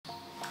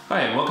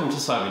Hi and welcome to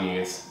Cyber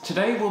News.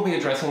 Today we'll be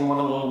addressing one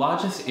of the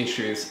largest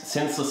issues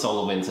since the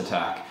SolarWinds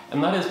attack,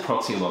 and that is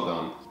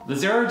ProxyLogon. The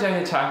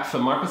zero-day attack for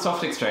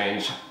Microsoft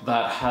Exchange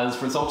that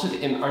has resulted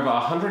in over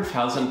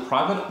 100,000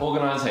 private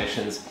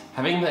organizations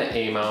having their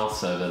email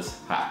servers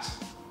hacked.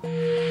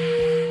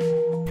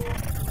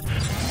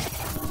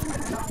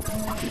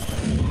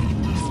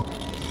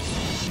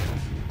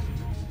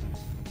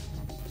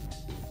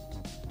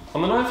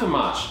 On the 9th of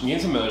March,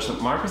 news emerged that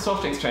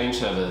Microsoft Exchange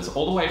servers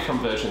all the way from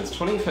versions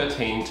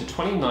 2013 to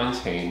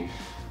 2019,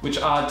 which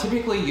are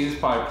typically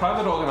used by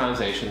private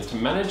organizations to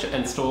manage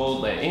and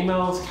store their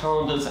emails,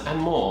 calendars, and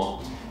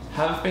more,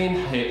 have been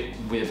hit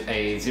with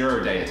a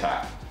zero-day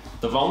attack.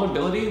 The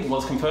vulnerability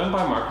was confirmed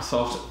by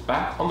Microsoft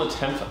back on the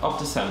 10th of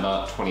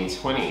December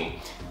 2020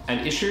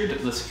 and issued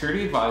the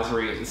Security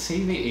Advisory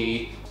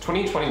CVE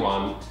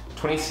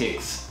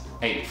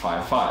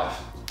 2021-26855.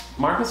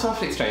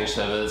 Microsoft Exchange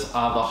servers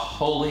are the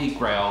holy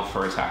grail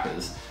for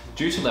attackers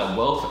due to their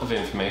wealth of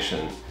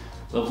information.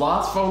 The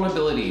last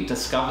vulnerability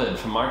discovered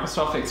for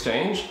Microsoft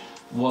Exchange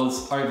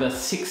was over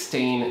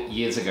 16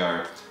 years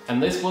ago, and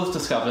this was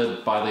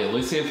discovered by the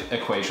elusive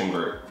Equation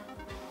Group.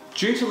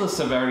 Due to the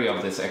severity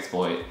of this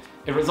exploit,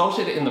 it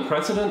resulted in the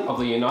President of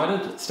the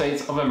United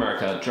States of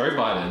America, Joe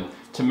Biden,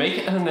 to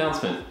make an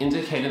announcement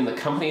indicating that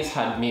companies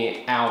had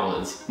mere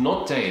hours,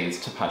 not days,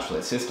 to patch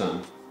their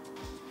system.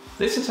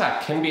 This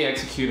attack can be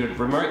executed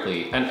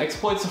remotely and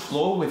exploits a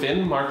flaw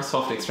within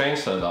Microsoft Exchange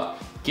server,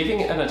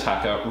 giving an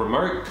attacker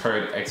remote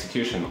code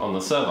execution on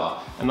the server,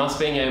 and thus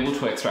being able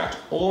to extract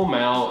all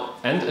mail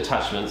and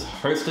attachments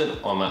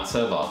hosted on that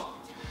server.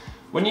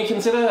 When you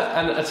consider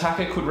an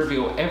attacker could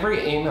reveal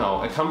every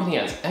email a company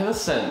has ever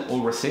sent or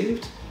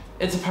received,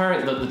 it's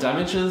apparent that the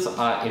damages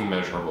are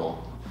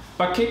immeasurable.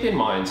 But keep in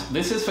mind,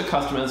 this is for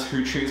customers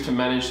who choose to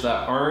manage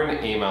their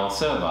own email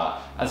server,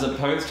 as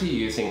opposed to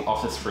using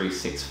Office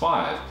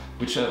 365,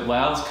 which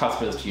allows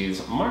customers to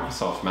use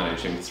Microsoft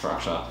managed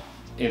infrastructure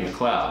in the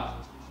cloud.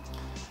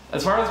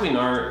 As far as we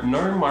know,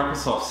 no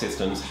Microsoft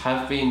systems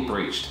have been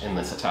breached in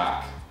this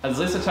attack. As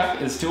this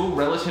attack is still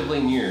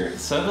relatively new,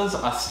 servers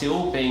are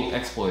still being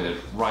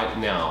exploited right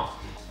now,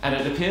 and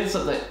it appears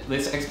that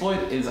this exploit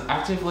is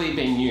actively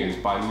being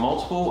used by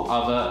multiple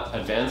other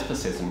advanced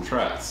persistent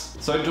threats.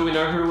 So do we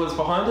know who was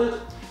behind it?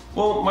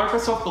 Well,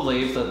 Microsoft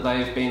believes that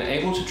they've been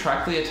able to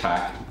track the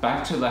attack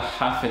back to the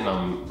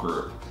Hafenum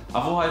group,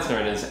 otherwise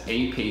known as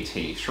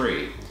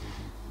APT3.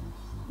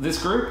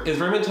 This group is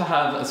rumored to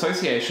have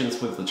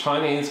associations with the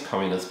Chinese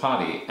Communist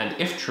Party, and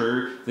if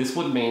true, this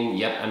would mean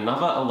yet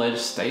another alleged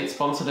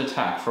state-sponsored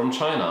attack from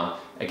China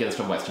against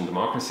a Western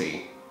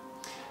democracy.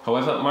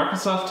 However,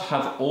 Microsoft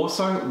have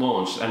also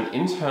launched an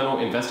internal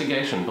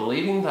investigation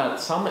believing that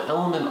some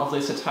element of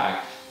this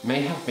attack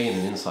may have been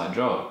an inside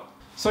job.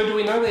 So do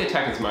we know the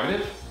attacker's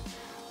motive?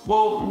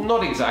 Well,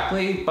 not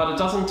exactly, but it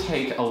doesn't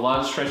take a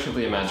large stretch of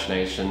the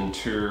imagination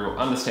to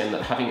understand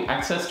that having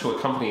access to a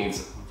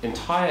company's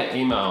entire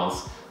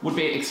emails would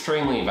be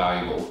extremely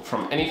valuable,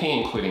 from anything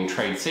including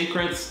trade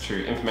secrets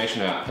to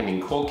information about pending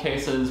court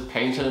cases,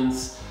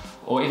 patents,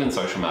 or even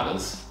social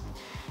matters.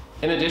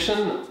 In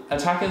addition,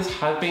 attackers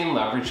have been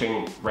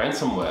leveraging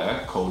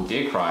ransomware called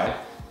Deercry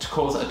to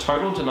cause a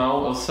total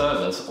denial of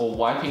service or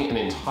wiping an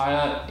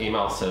entire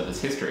email server's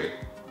history.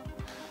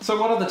 So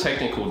what are the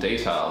technical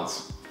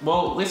details?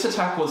 Well, this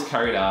attack was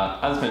carried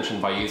out, as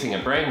mentioned, by using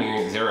a brand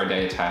new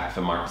zero-day attack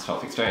for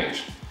Microsoft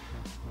Exchange.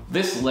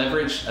 This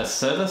leveraged a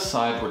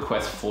server-side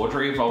request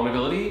forgery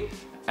vulnerability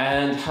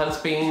and has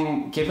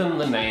been given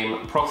the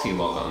name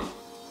ProxyLogon.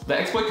 The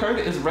exploit code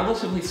is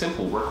relatively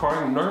simple,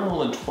 requiring no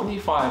more than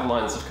 25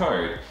 lines of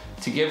code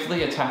to give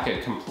the attacker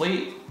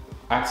complete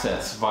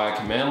access via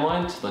command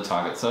line to the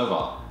target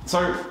server.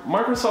 So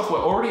Microsoft were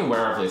already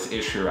aware of this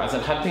issue, as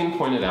it had been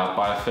pointed out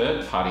by a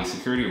third-party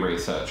security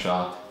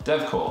researcher,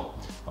 DevCore,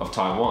 of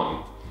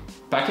Taiwan,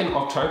 back in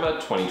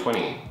October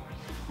 2020.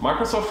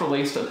 Microsoft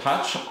released a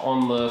patch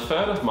on the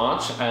 3rd of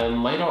March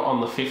and later on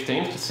the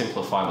 15th to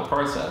simplify the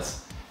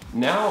process.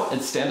 Now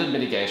it's standard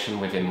mitigation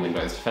within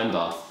Windows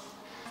Defender.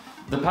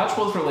 The patch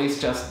was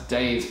released just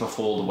days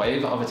before the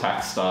wave of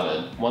attacks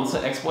started, once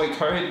the exploit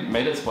code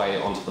made its way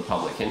onto the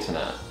public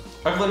internet.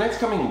 Over the next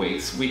coming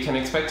weeks, we can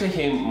expect to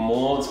hear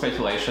more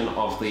speculation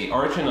of the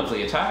origin of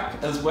the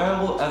attack, as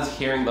well as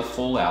hearing the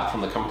fallout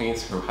from the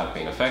companies who have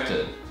been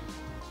affected.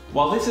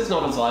 While this is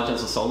not as large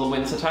as the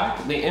SolarWinds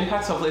attack, the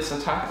impacts of this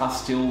attack are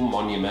still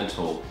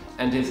monumental,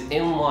 and is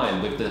in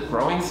line with the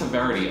growing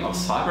severity of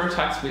cyber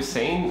attacks we've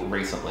seen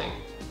recently.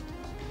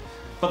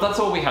 But that's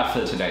all we have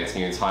for today's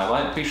news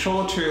highlight. Be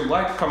sure to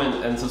like,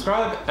 comment, and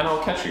subscribe, and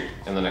I'll catch you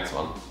in the next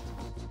one.